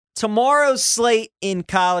Tomorrow's slate in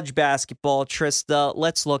college basketball, Trista,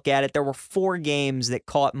 let's look at it. There were 4 games that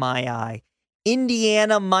caught my eye.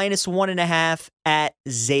 Indiana -1.5 at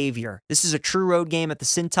Xavier. This is a true road game at the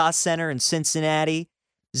Cintas Center in Cincinnati.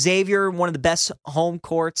 Xavier, one of the best home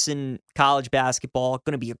courts in college basketball.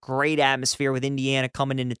 Going to be a great atmosphere with Indiana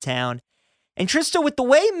coming into town. And Trista, with the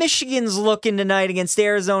way Michigan's looking tonight against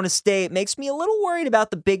Arizona State, makes me a little worried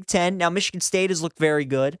about the Big Ten. Now, Michigan State has looked very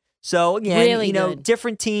good. So, again, really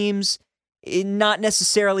different teams not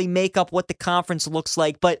necessarily make up what the conference looks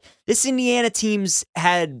like. But this Indiana team's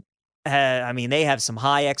they have some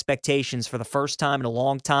high expectations for the first time in a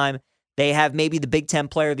long time. They have maybe the Big Ten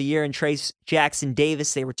Player of the Year in Trace Jackson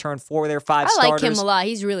Davis. They returned 4 of their 5 starters. I like him a lot.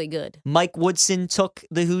 He's really good. Mike Woodson took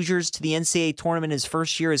the Hoosiers to the NCAA tournament his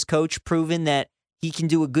first year as coach, proving that he can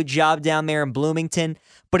do a good job down there in Bloomington.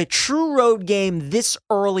 But a true road game this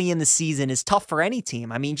early in the season is tough for any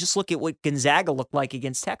team. I mean, just look at what Gonzaga looked like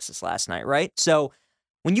against Texas last night, right? So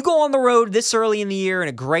when you go on the road this early in the year in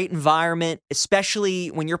a great environment,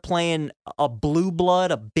 especially when you're playing a blue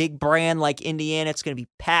blood, a big brand like Indiana, it's going to be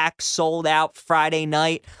packed, sold out Friday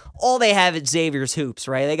night. All they have at Xavier's hoops,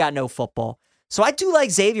 right? They got no football. So I do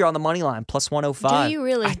like Xavier on the money line, +105. Do you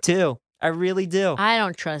really? I do. I really do. I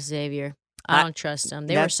don't trust Xavier. I don't trust them.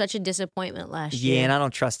 They were such a disappointment last year. Yeah, and I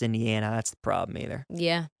don't trust Indiana. That's the problem either.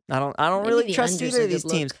 Yeah. I don't really trust either of these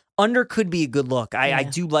teams. Under could be a good look. I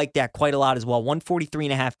do like that quite a lot as well.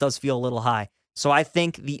 143.5 does feel a little high. So I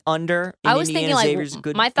think the under in Indiana Xavier's a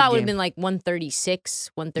good my thought would have game. been like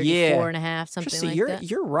 136, 134.5, something like that.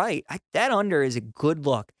 You're right. That under is a good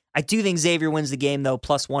look. I do think Xavier wins the game, though,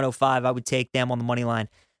 +105. I would take them on the money line.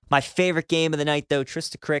 My favorite game of the night, though,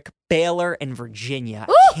 Trista Crick, Baylor and Virginia.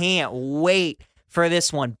 Ooh! I can't wait for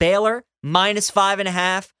this one. Baylor,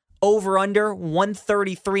 -5.5. Over-under,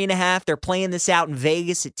 133.5. They're playing this out in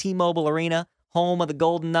Vegas at T-Mobile Arena, home of the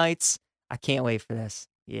Golden Knights. I can't wait for this.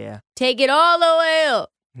 Yeah. Take it all the way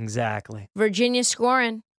up. Exactly. Virginia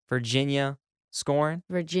scoring. Virginia scoring.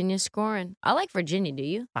 Virginia scoring. I like Virginia, do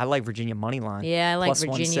you? I like Virginia money line. Yeah, I like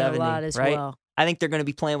Virginia a lot as right? well. I think they're going to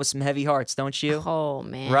be playing with some heavy hearts, don't you? Oh,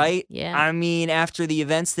 man. Right? Yeah. I mean, after the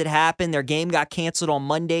events that happened, their game got canceled on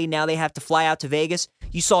Monday. Now they have to fly out to Vegas.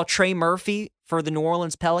 You saw Trey Murphy for the New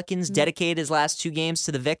Orleans Pelicans dedicate his last 2 games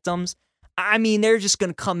to the victims. I mean, they're just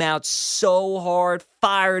going to come out so hard,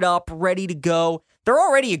 fired up, ready to go. They're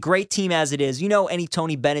already a great team as it is. You know, any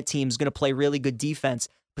Tony Bennett team is going to play really good defense,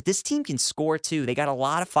 but this team can score too. They got a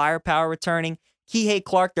lot of firepower returning. Kihei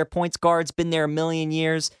Clark, their points guard's been there a million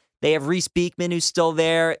years. They have Reese Beekman, who's still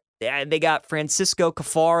there. They got Francisco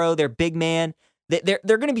Cafaro, their big man. They're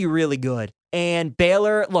going to be really good. And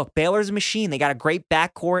Baylor, look, Baylor's a machine. They got a great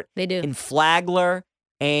backcourt. They do. In Flagler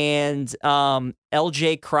and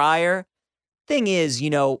L.J. Cryer. Thing is,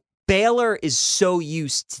 Baylor is so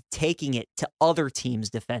used to taking it to other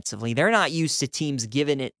teams defensively. They're not used to teams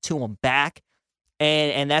giving it to them back.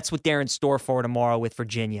 And that's what they're in store for tomorrow with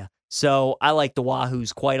Virginia. So I like the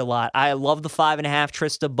Wahoos quite a lot. I love the 5.5,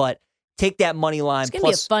 Trista, but take that money line. It's going to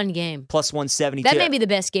be a fun game. +172. That may be the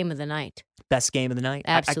best game of the night. Best game of the night.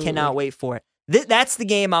 Absolutely. I cannot wait for it. That's the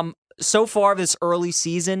game I'm so far this early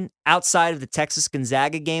season, outside of the Texas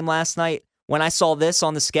Gonzaga game last night. When I saw this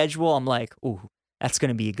on the schedule, I'm like, ooh, that's going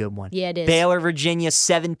to be a good one. Yeah, it is. Baylor, Virginia,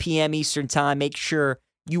 7 p.m. Eastern time. Make sure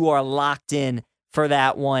you are locked in for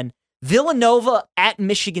that one. Villanova at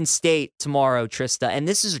Michigan State tomorrow, Trista. And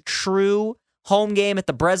this is a true home game at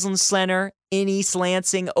the Breslin Center in East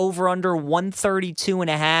Lansing, over under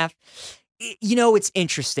 132.5. It's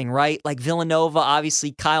interesting, right? Like Villanova,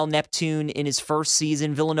 obviously Kyle Neptune in his first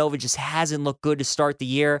season. Villanova just hasn't looked good to start the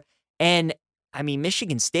year. And I mean,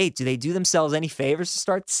 Michigan State, do they do themselves any favors to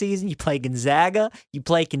start the season? You play Gonzaga, you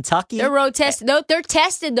play Kentucky. They're road tested. They're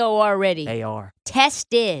tested, though, already. They are.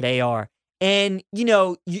 Tested. They are. And,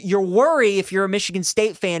 your worry if you're a Michigan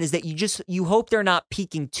State fan is that you hope they're not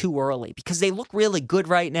peaking too early because they look really good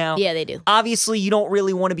right now. Yeah, they do. Obviously, you don't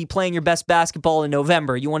really want to be playing your best basketball in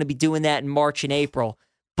November. You want to be doing that in March and April.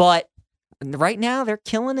 But right now, they're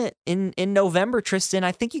killing it in November, Tristan.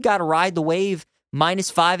 I think you got to ride the wave.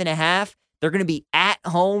 -5.5. They're going to be at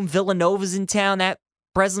home. Villanova's in town. That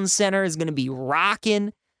Breslin Center is going to be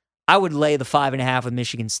rocking. I would lay the 5.5 with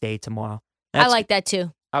Michigan State tomorrow. I like that,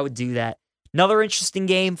 too. I would do that. Another interesting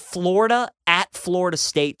game, Florida at Florida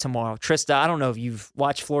State tomorrow. Trista, I don't know if you've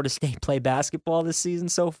watched Florida State play basketball this season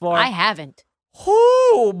so far. I haven't.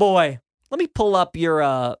 Oh boy. Let me pull up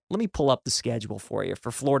the schedule for you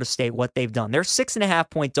for Florida State, what they've done. They're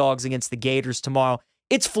 6.5-point dogs against the Gators tomorrow.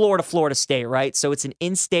 It's Florida State, right? So it's an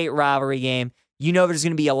in-state rivalry game. There's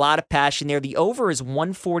going to be a lot of passion there. The over is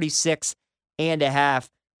 146.5.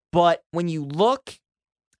 But when you look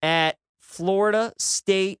at Florida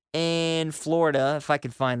State and Florida. If I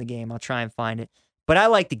can find the game, I'll try and find it. But I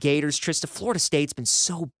like the Gators, Trista. Florida State's been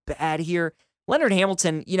so bad here. Leonard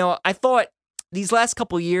Hamilton, I thought these last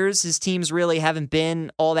couple years, his teams really haven't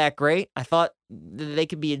been all that great. I thought they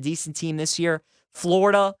could be a decent team this year.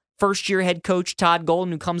 Florida, first-year head coach Todd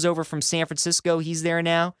Golden, who comes over from San Francisco. He's there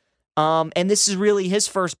now. And this is really his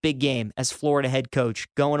first big game as Florida head coach,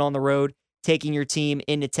 going on the road, taking your team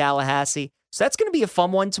into Tallahassee. So that's going to be a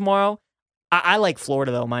fun one tomorrow. I like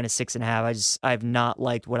Florida, though, -6.5. I've not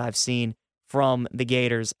liked what I've seen from the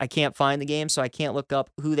Gators. I can't find the game, so I can't look up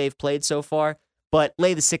who they've played so far. But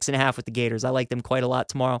lay the 6.5 with the Gators. I like them quite a lot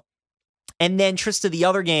tomorrow. And then, Trista, the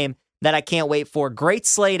other game that I can't wait for. Great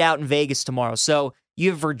slate out in Vegas tomorrow. So you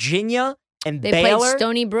have Virginia and Baylor. They played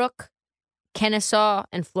Stony Brook, Kennesaw,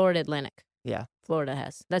 and Florida Atlantic. Yeah. Florida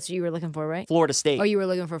has. That's what you were looking for, right? Florida State. Oh, you were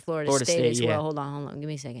looking for Florida State as well. Hold on. Give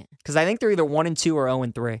me a second. Because I think they're either 1-2 or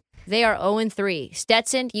 0-3. They are 0-3.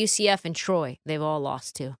 Stetson, UCF, and Troy. They've all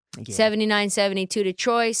lost to. Yeah. 79-72 to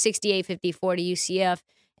Troy, 68-54 to UCF,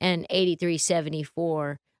 and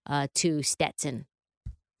 83-74 to Stetson.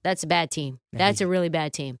 That's a bad team. That's a really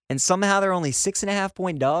bad team. And somehow they're only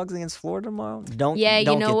 6.5-point dogs against Florida tomorrow. Don't you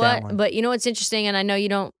know get what? That one. But you know what's interesting, and I know you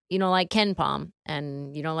don't like Ken Pom,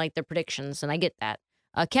 and you don't like their predictions, and I get that.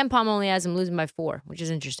 Ken Pom only has them losing by 4, which is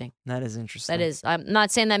interesting. That is interesting. That is. I'm not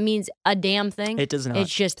saying that means a damn thing. It does not.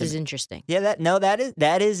 It's just as interesting. Yeah,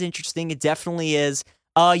 that is interesting. It definitely is.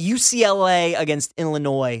 UCLA against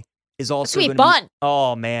Illinois is also going to be fun.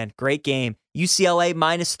 Oh man, great game. UCLA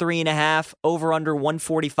 -3.5, over under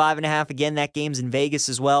 145.5. Again, that game's in Vegas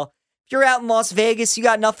as well. If you're out in Las Vegas, you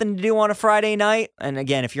got nothing to do on a Friday night. And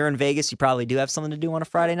again, if you're in Vegas, you probably do have something to do on a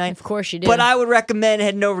Friday night. Of course you do. But I would recommend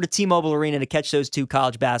heading over to T-Mobile Arena to catch those 2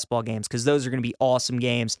 college basketball games because those are going to be awesome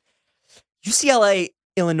games. UCLA,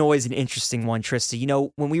 Illinois is an interesting one,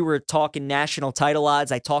 Trista. When we were talking national title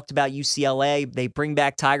odds, I talked about UCLA. They bring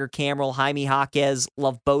back Tiger Campbell, Jaime Jaquez.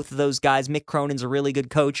 Love both of those guys. Mick Cronin's a really good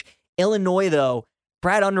coach. Illinois, though,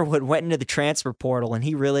 Brad Underwood went into the transfer portal, and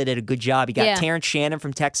he really did a good job. He got Terrence Shannon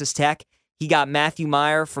from Texas Tech. He got Matthew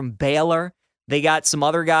Meyer from Baylor. They got some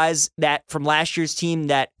other guys that from last year's team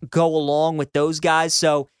that go along with those guys.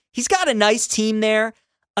 So he's got a nice team there.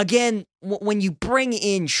 Again, when you bring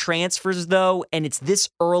in transfers, though, and it's this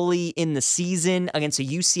early in the season against a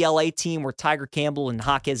UCLA team where Tiger Campbell and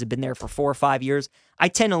Jaquez have been there for 4 or 5 years, I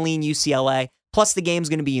tend to lean UCLA. Plus, the game's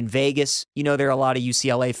going to be in Vegas. There are a lot of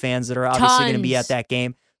UCLA fans that are obviously going to be at that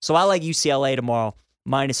game. So I like UCLA tomorrow,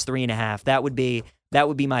 -3.5. That would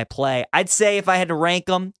be my play. I'd say if I had to rank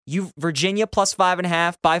them, Virginia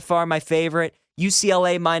 +5.5, by far my favorite.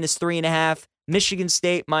 UCLA -3.5. Michigan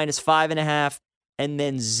State -5.5. And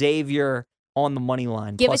then Xavier on the money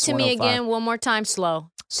line. Give it to me again one more time, slow.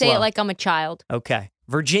 Say it like I'm a child. Okay.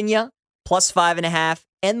 Virginia +5.5.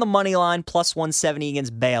 And the money line +170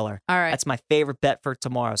 against Baylor. All right. That's my favorite bet for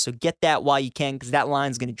tomorrow. So get that while you can because that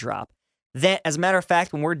line's going to drop. Then, as a matter of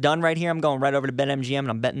fact, when we're done right here, I'm going right over to BetMGM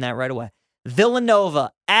and I'm betting that right away.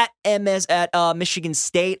 Villanova at Michigan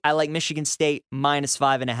State. I like Michigan State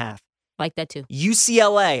 -5.5. Like that too.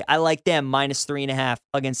 UCLA, I like them -3.5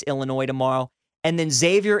 against Illinois tomorrow. And then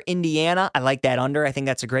Xavier, Indiana, I like that under. I think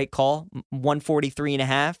that's a great call.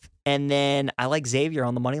 143.5. And then I like Xavier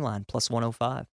on the money line +105.